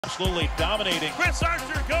Absolutely dominating. Chris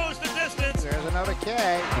Archer goes the distance. There's another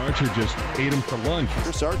K. Archer just ate him for lunch.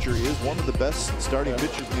 Chris Archer is one of the best starting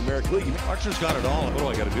pitchers in the American League. Archer's got it all. What do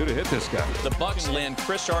I got to do to hit this guy? The Bucks land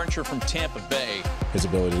Chris Archer from Tampa Bay. His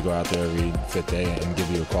ability to go out there every fifth day and give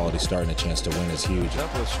you a quality start and a chance to win is huge.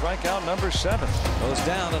 Up with strikeout number 7. Goes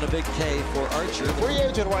down on a big K for Archer. Free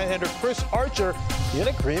agent right-hander Chris Archer in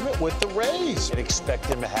agreement with the Rays. And expect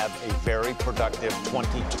him to have a very productive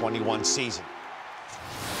 2021 season.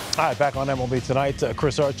 All right, back on MLB Tonight.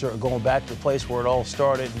 Chris Archer going back to the place where it all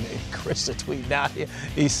started. And Chris is tweeting out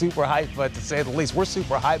he's super hyped, but to say the least, we're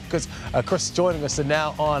super hyped because Chris is joining us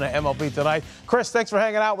now on MLB Tonight. Chris, thanks for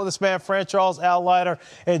hanging out with us, man. Fran Charles, Al Leiter,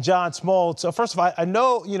 and John Smoltz. So first of all, I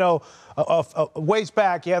know, ways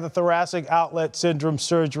back you had the thoracic outlet syndrome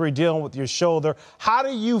surgery dealing with your shoulder. How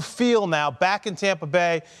do you feel now back in Tampa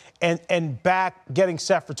Bay and back getting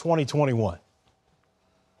set for 2021?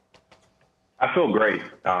 I feel great.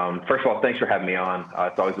 First of all, thanks for having me on.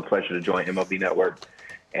 It's always a pleasure to join MLB Network.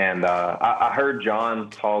 And I heard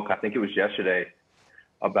John talk, I think it was yesterday,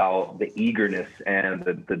 about the eagerness and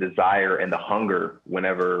the desire and the hunger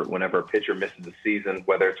whenever a pitcher misses the season,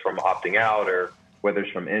 whether it's from opting out or whether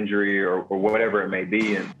it's from injury or whatever it may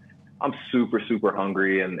be. And I'm super, super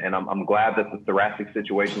hungry, and I'm glad that the thoracic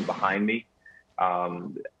situation is behind me.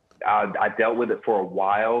 I dealt with it for a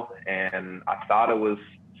while, and I thought it was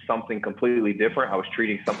something completely different. I was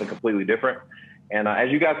treating something completely different. And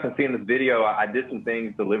as you guys can see in this video, I did some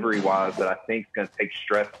things delivery-wise that I think is going to take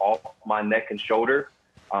stress off my neck and shoulder.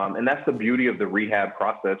 And that's the beauty of the rehab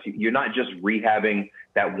process. You're not just rehabbing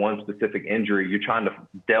that one specific injury. You're trying to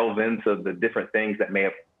delve into the different things that may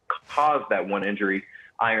have caused that one injury,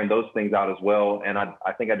 iron those things out as well. And I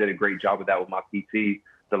think I did a great job of that with my PT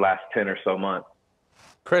the last 10 or so months.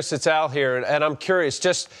 Chris, it's Al here, and I'm curious,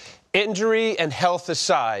 just injury and health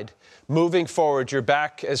aside, moving forward, you're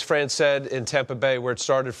back, as Fran said, in Tampa Bay, where it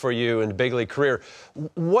started for you in the big league career.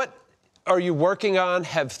 What are you working on,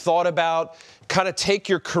 have thought about, kind of take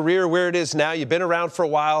your career where it is now? You've been around for a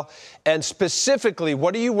while. And specifically,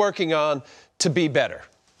 what are you working on to be better?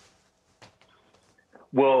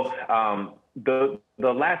 Well, the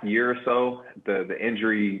last year or so, the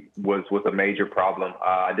injury was a major problem.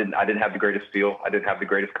 I didn't have the greatest feel. I didn't have the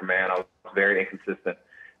greatest command. I was very inconsistent.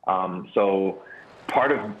 So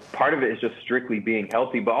part of it is just strictly being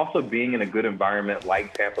healthy, but also being in a good environment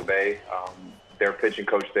like Tampa Bay. Their pitching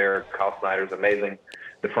coach there, Kyle Snyder, is amazing.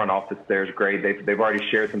 The front office there is great. They've already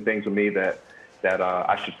shared some things with me that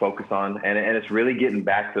I should focus on, and it's really getting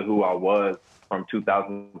back to who I was from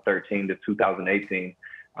 2013 to 2018.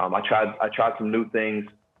 I tried some new things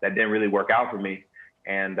that didn't really work out for me,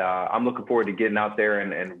 and I'm looking forward to getting out there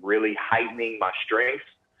and really heightening my strengths,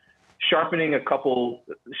 sharpening and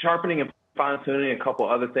fine-tuning a couple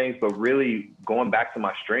other things, but really going back to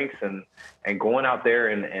my strengths and going out there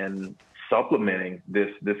and supplementing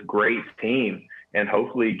this great team and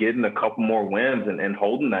hopefully getting a couple more wins and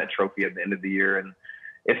holding that trophy at the end of the year. And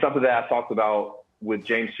it's something that I talked about with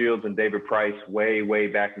James Shields and David Price way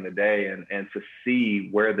back in the day, and to see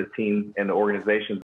where the team and the organization